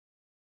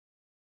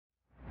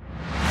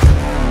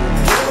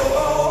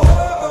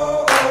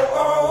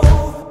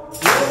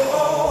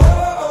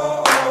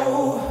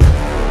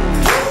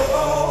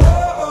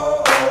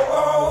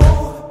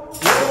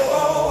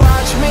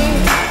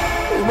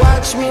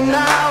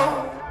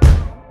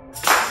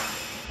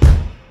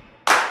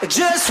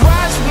Just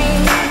watch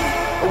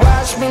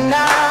me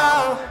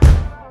now.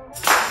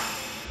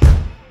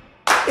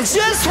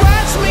 Just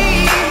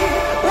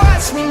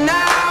watch me now.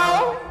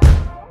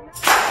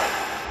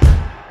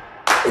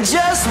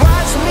 Just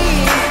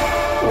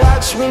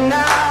watch me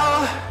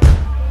now.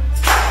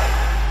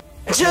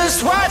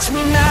 Just watch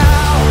me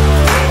now.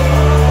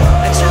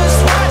 Just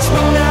watch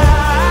me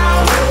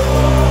now.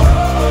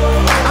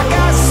 I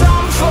got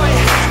something for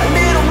you, a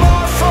little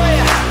more for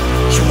you.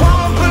 You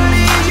won't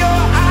believe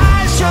your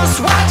eyes. Just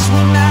watch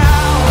me now.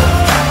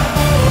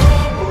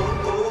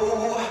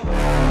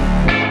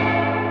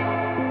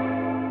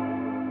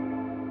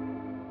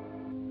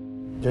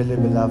 Dearly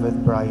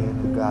beloved Brian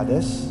and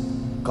Gladys,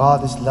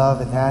 God is love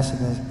and has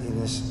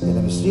in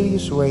a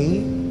mysterious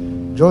way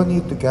joined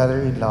you together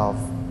in love,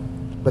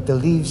 but He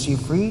leaves you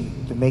free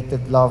to make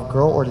that love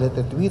grow or let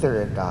it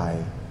wither and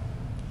die.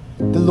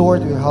 The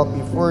Lord will help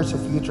you forge a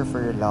future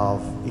for your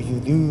love. If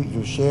you do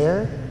your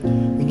share,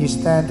 when you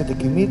stand to the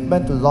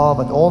commitment to love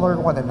and honor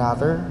one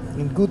another,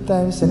 in good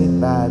times and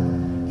in bad,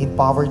 in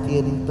poverty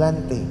and in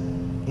plenty,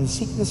 in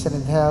sickness and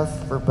in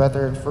health, for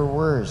better and for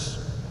worse,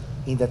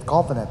 in that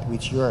covenant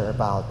which you are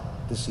about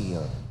to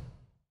seal.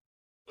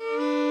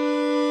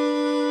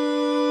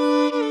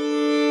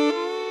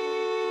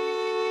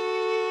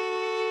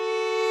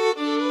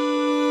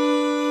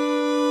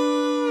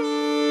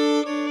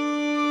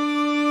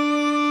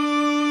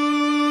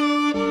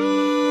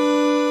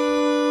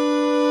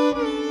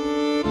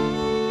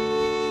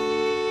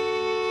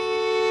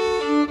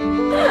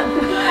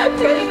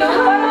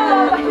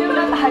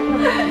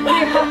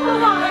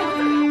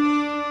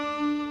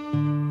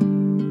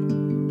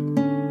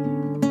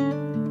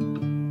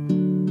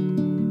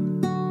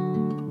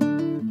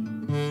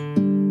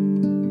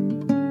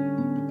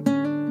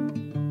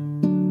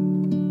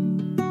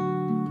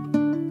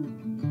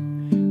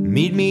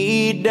 Meet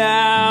me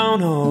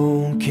down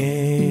on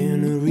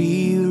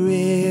Canary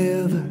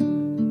River.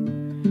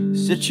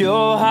 Set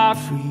your heart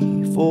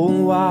free for a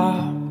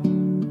while.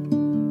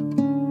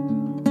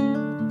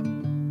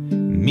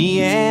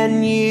 Me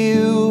and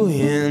you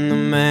and the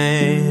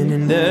man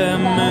in the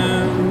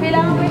moon.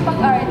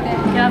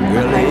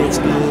 Girl, it's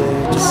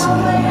good to see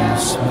you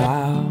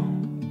smile.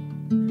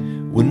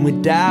 When we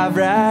dive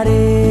right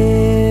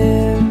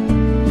in,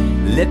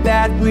 let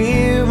that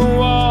river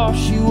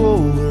wash you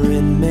over,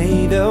 and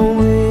may the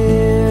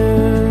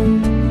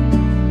wind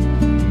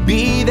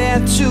be there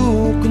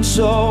to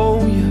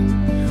console you.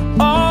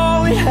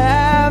 All we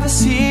have is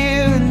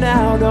here and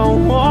now.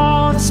 Don't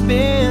wanna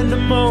spend a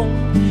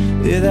moment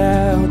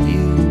without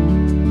you,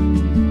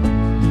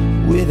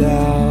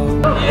 without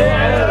you.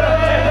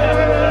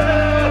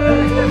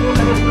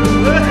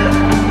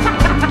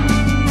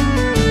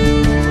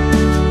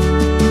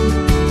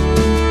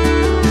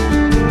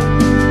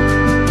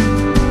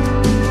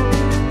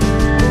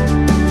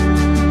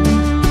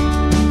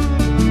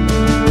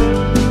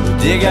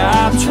 Dig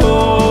our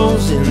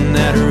toes in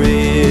that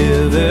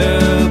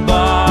river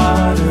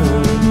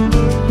bottom,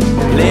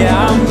 play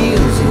our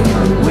music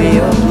way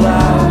up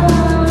loud.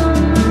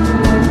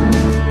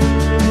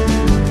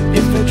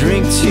 If I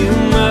drink too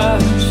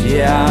much,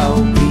 yeah,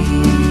 I'll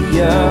be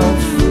a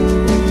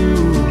fool.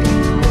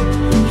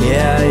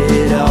 Yeah,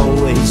 it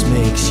always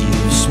makes you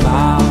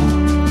smile.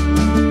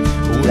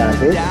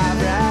 Gladys,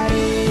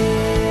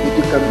 did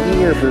you come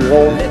here for your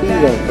own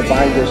freedom to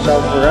bind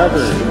yourself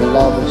forever in the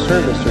love and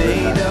service of your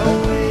husband?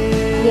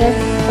 Yes,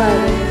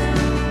 Father.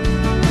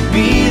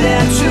 Be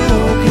there to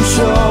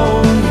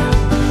control you.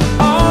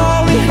 All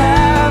we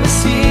have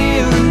is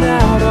here and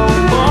now.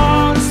 Don't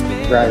want to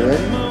spend. Brian,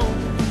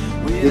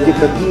 did you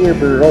come here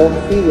for your own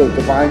freedom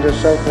to bind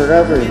yourself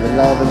forever in the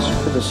love and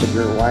service of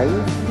your wife?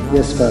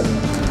 Yes, Father.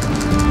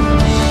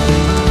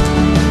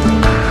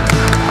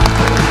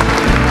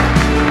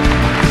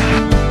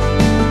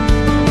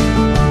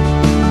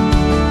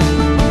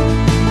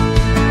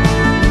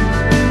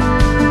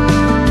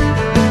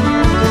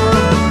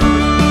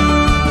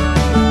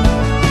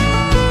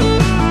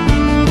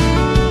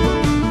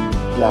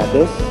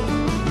 Gladys,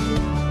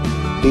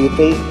 do you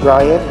take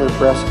Brian, her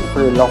present,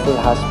 for your lawful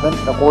husband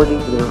according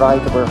to the right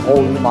of our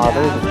Holy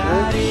Mother, the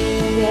Church?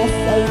 Yes,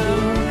 I do.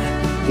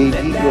 Do you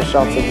give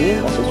yourself to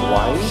him as his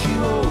wife?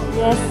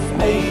 Yes,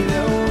 I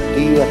do. Do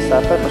you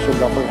accept him as your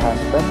lawful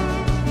husband?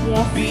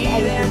 Yes, I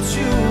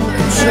do.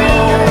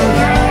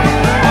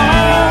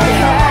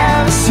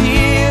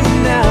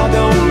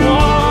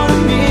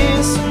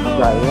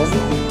 Brian,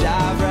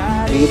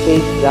 do you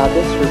take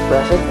Gladys, her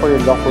present, for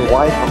your lawful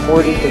wife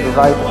according to the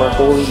right of our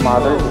Holy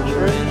Mother, the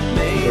Church?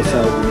 Yes, I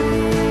do.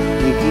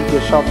 Do you give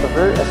yourself to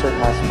her as her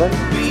husband?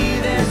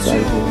 Yes, I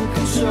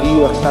do. Do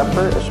you accept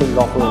her as your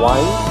lawful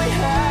wife?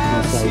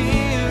 Yes, I do.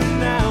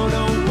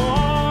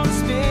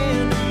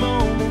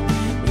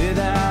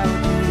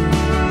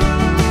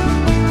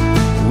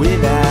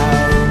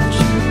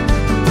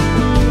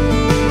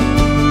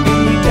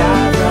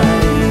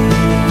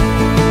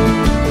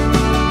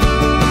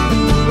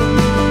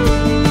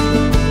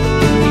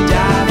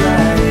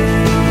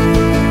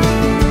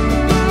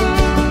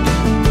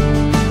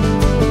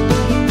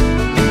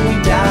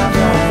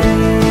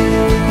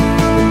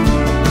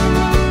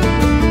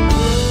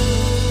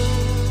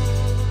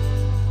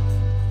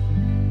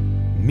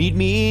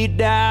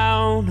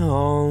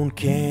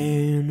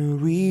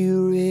 Canary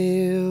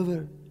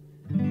River,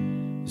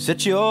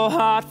 set your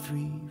heart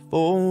free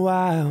for a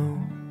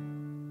while.